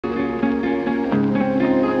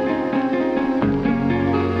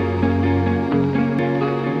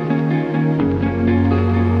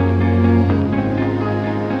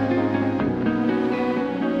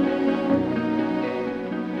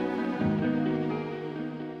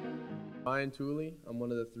Ryan Tooley. I'm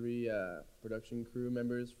one of the three production crew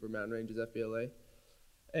members for Mountain Ranges FBLA.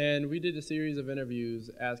 And we did a series of interviews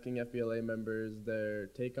asking FBLA members their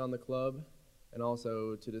take on the club and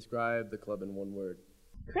also to describe the club in one word.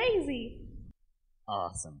 Crazy.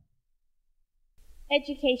 Awesome.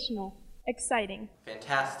 Educational. Exciting.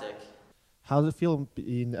 Fantastic. How does it feel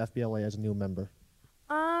being FBLA as a new member?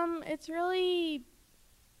 It's really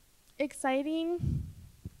exciting.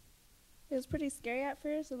 It was pretty scary at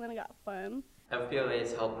first, and then it got fun. FBLA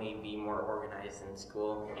has helped me be more organized in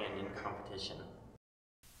school and in competition.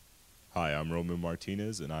 Hi, I'm Roman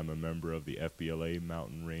Martinez, and I'm a member of the FBLA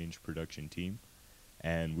Mountain Range production team.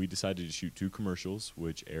 And we decided to shoot 2 commercials,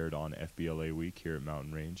 which aired on FBLA Week here at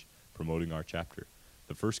Mountain Range, promoting our chapter.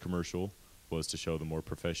 The first commercial was to show the more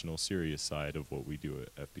professional, serious side of what we do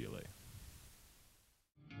at FBLA.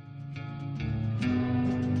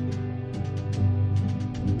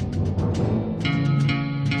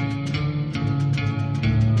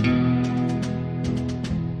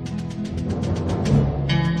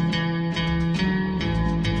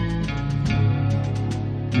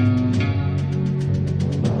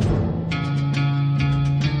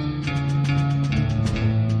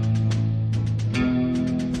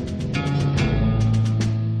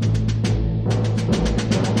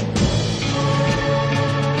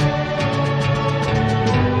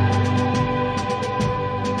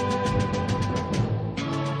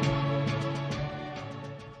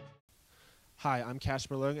 Hi, I'm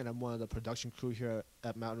Casper Lung, and I'm one of the production crew here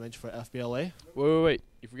at Mountain Range for FBLA. Wait.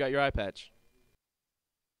 You forgot your eye patch.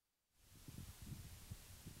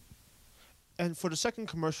 And for the second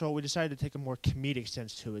commercial, we decided to take a more comedic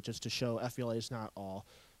sense to it, just to show FBLA is not all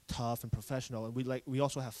tough and professional, and we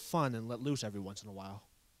also have fun and let loose every once in a while.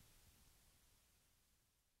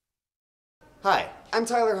 Hi, I'm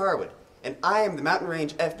Tyler Harwood, and I am the Mountain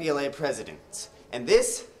Range FBLA president. And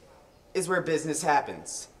this is where business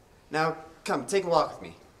happens. Now, come, take a walk with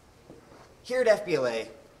me. Here at FBLA,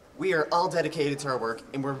 we are all dedicated to our work,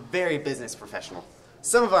 and we're very business professional.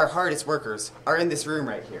 Some of our hardest workers are in this room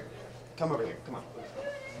right here. Come over here, come on.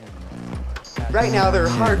 Right now, they're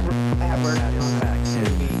hard at work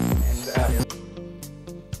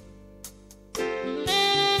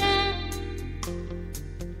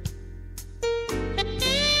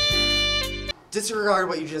disregard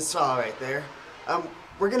what you just saw right there.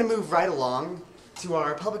 We're gonna move right along to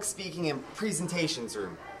our public speaking and presentations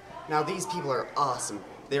room. Now these people are awesome.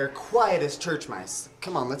 They're quiet as church mice.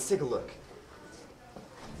 Come on, let's take a look.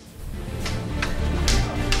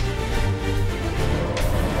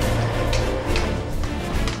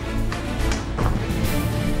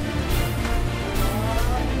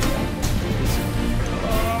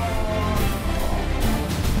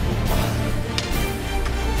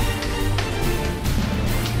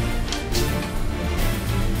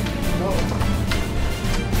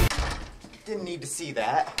 Didn't need to see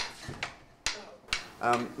that.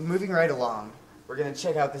 Moving right along, we're gonna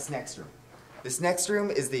check out this next room. This next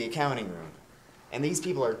room is the accounting room. And these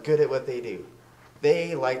people are good at what they do.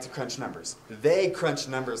 They like to crunch numbers. They crunch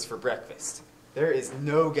numbers for breakfast. There is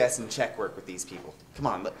no guess and check work with these people. Come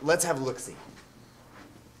on, let's have a look-see.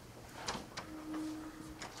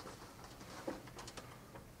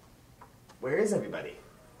 Where is everybody?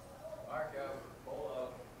 Marco, pull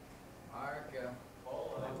up. Marco,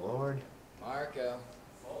 pull up. My Lord. Marco,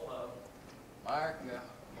 pull up. Marco.